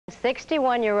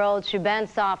61-year-old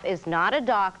Shubentsov is not a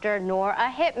doctor nor a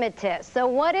hypnotist. So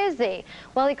what is he?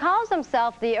 Well, he calls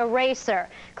himself the eraser,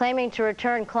 claiming to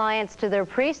return clients to their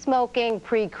pre-smoking,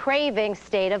 pre-craving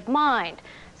state of mind.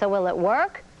 So will it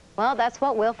work? Well, that's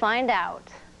what we'll find out.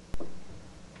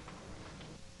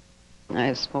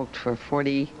 I've smoked for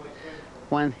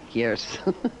 41 years.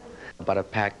 About a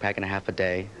pack and a half a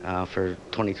day for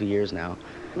 22 years now.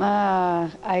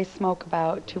 I smoke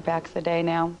about 2 packs a day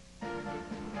now.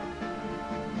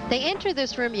 They enter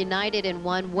this room united in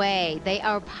one way. They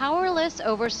are powerless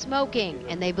over smoking,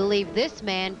 and they believe this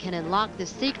man can unlock the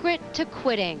secret to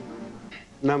quitting.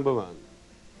 Number one,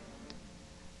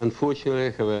 unfortunately,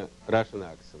 I have a Russian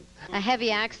accent. A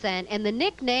heavy accent and the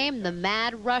nickname the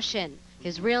Mad Russian.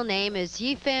 His real name is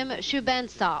Yefim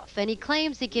Shubentsov, and he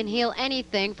claims he can heal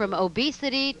anything from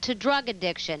obesity to drug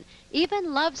addiction,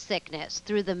 even love sickness,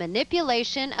 through the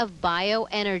manipulation of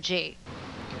bioenergy.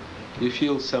 You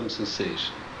feel some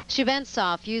sensation.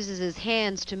 Shubentsov uses his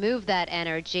hands to move that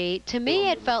energy. To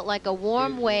me, it felt like a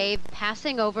warm wave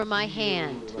passing over my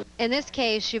hand. In this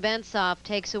case, Shubentsov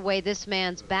takes away this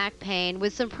man's back pain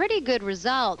with some pretty good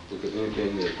results.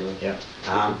 Yeah,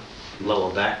 arm,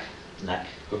 lower back, neck.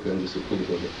 Okay, understood.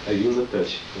 I use a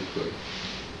touch.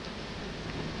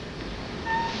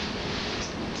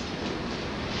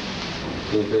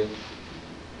 Okay.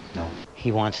 No.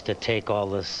 He wants to take all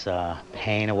this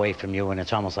pain away from you, and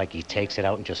it's almost like he takes it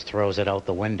out and just throws it out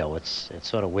the window. It's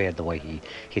sort of weird the way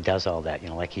he does all that, you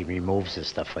know, like he removes this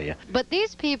stuff for you. But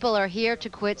these people are here to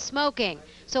quit smoking.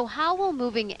 So how will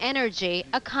moving energy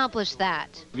accomplish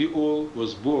that? We all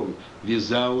was born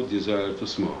without desire to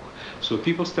smoke. So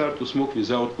people start to smoke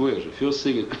without pleasure. First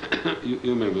thing, you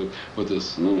remember what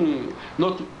is,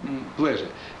 not pleasure.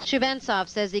 Shubentsov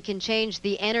says he can change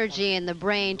the energy in the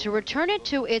brain to return it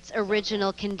to its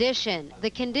original condition, the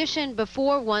condition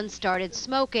before one started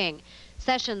smoking.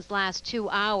 Sessions last 2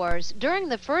 hours. During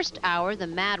the first hour, the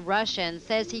Mad Russian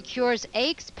says he cures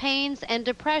aches, pains, and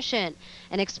depression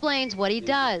and explains what he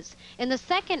does. In the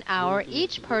second hour,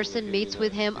 each person meets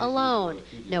with him alone.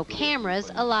 No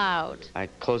cameras allowed. I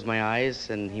closed my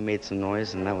eyes and he made some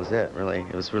noise, and that was it, really.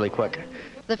 It was really quick.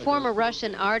 The former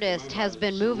Russian artist has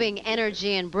been moving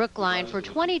energy in Brookline for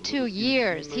 22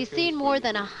 years. He's seen more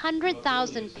than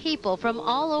 100,000 people from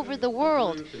all over the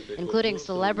world, including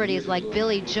celebrities like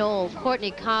Billy Joel,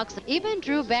 Courtney Cox, even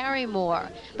Drew Barrymore.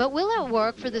 But will it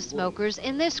work for the smokers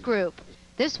in this group?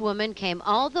 This woman came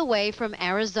all the way from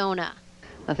Arizona.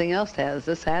 Nothing else has.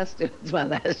 This has to. It's my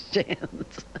last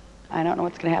chance. I don't know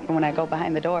what's going to happen when I go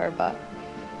behind the door, but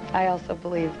I also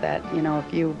believe that, you know,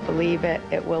 if you believe it,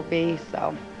 it will be,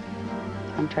 so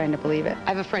I'm trying to believe it. I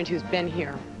have a friend who's been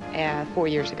here 4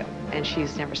 years ago, and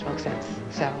she's never smoked since,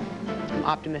 so I'm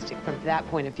optimistic from that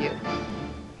point of view.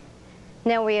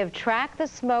 Now, we have tracked the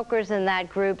smokers in that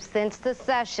group since the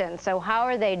session, so how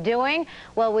are they doing?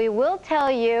 Well, we will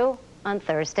tell you on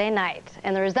Thursday night,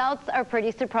 and the results are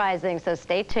pretty surprising, so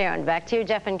stay tuned. Back to you,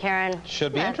 Jeff and Karen.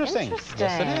 Should be interesting.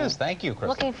 Yes, it is. Thank you, Krista.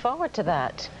 Looking forward to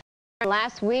that.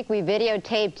 Last week, we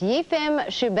videotaped Yefim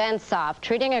Shubentsov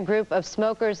treating a group of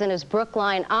smokers in his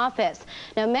Brookline office.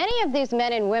 Now, many of these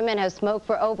men and women have smoked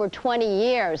for over 20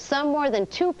 years, some more than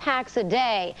 2 packs a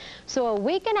day. So a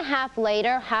week and a half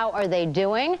later, how are they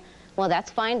doing? Well, let's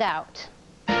find out.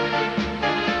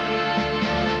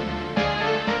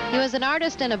 He was an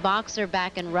artist and a boxer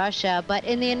back in Russia, but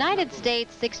in the United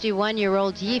States,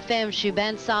 61-year-old Yefim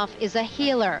Shubentsov is a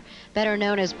healer, better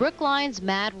known as Brookline's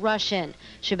Mad Russian.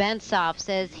 Shubentsov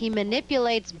says he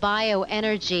manipulates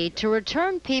bioenergy to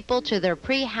return people to their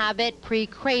pre-habit,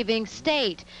 pre-craving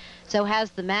state. So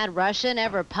has the Mad Russian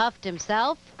ever puffed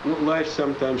himself? Life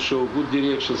sometimes shows good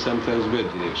direction, sometimes bad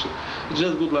direction. It's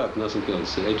just good luck, nothing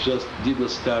else. I just did not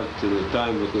start in a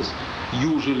time because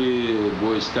usually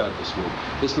boys start to smoke.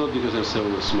 It's not because I'm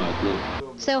so smart,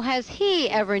 no. So has he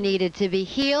ever needed to be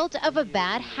healed of a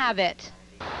bad habit?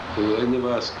 I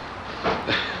never ask.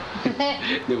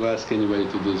 Never ask anybody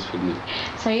to do this for me.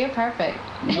 So you're perfect.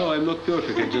 No, I'm not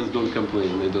perfect. I just don't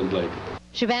complain. I don't like it.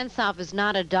 Shubentsov is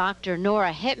not a doctor nor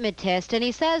a hypnotist, and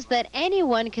he says that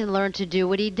anyone can learn to do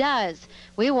what he does.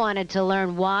 We wanted to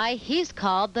learn why he's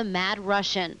called the Mad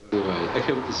Russian. I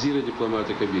have zero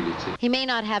diplomatic ability. He may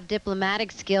not have diplomatic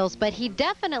skills, but he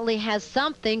definitely has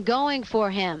something going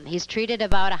for him. He's treated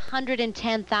about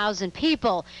 110,000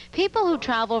 people, people who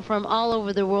travel from all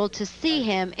over the world to see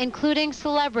him, including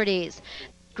celebrities.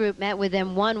 The group met with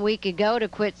him 1 week ago to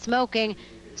quit smoking.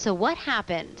 So what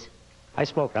happened? I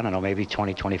smoked, I don't know, maybe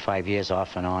 20, 25 years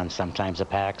off and on, sometimes a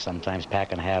pack and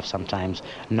a half, sometimes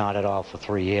not at all for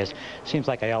 3 years. Seems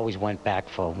like I always went back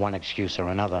for one excuse or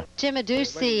another. Jim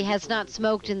Adusi has not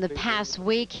smoked in the past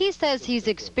week. He says he's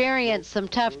experienced some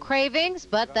tough cravings,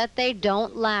 but that they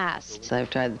don't last. I've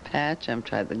tried the patch, I've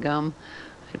tried the gum,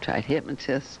 I've tried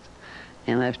hypnotist,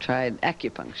 and I've tried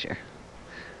acupuncture.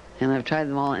 And I've tried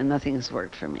them all, and nothing has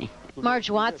worked for me. Marge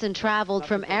Watson traveled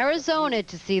from Arizona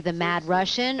to see the Mad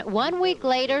Russian. 1 week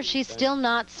later, she's still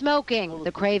not smoking.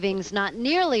 The cravings not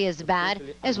nearly as bad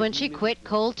as when she quit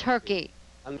cold turkey.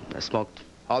 I smoked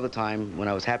all the time, when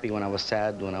I was happy, when I was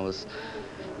sad, when I was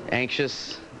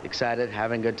anxious, excited,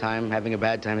 having a good time, having a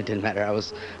bad time, it didn't matter. I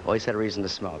always had a reason to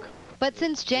smoke. But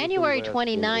since January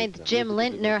 29th, Jim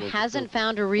Lintner hasn't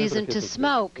found a reason to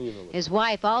smoke. His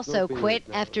wife also quit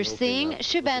after seeing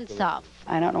Shubentsov.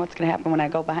 I don't know what's going to happen when I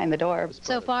go behind the door.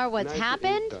 So far, what's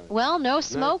happened? Well, no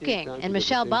smoking. And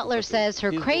Michelle Butler says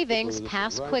her cravings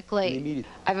pass quickly.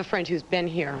 I have a friend who's been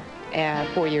here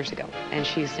 4 years ago, and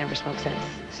she's never smoked since.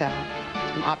 So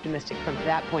I'm optimistic from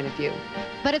that point of view.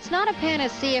 But it's not a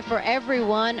panacea for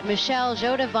everyone. Michelle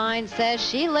Jodevine says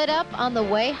she lit up on the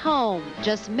way home,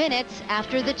 just minutes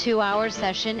after the 2-hour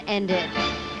session ended.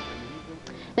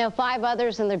 Now, 5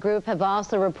 others in the group have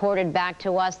also reported back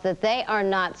to us that they are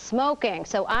not smoking.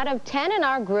 So out of 10 in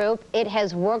our group, it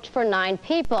has worked for 9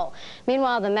 people.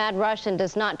 Meanwhile, the Mad Russian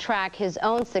does not track his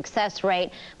own success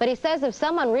rate, but he says if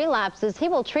someone relapses, he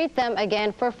will treat them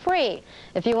again for free.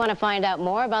 If you want to find out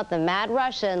more about the Mad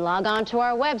Russian, log on to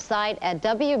our website at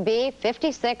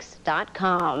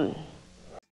WB56.com.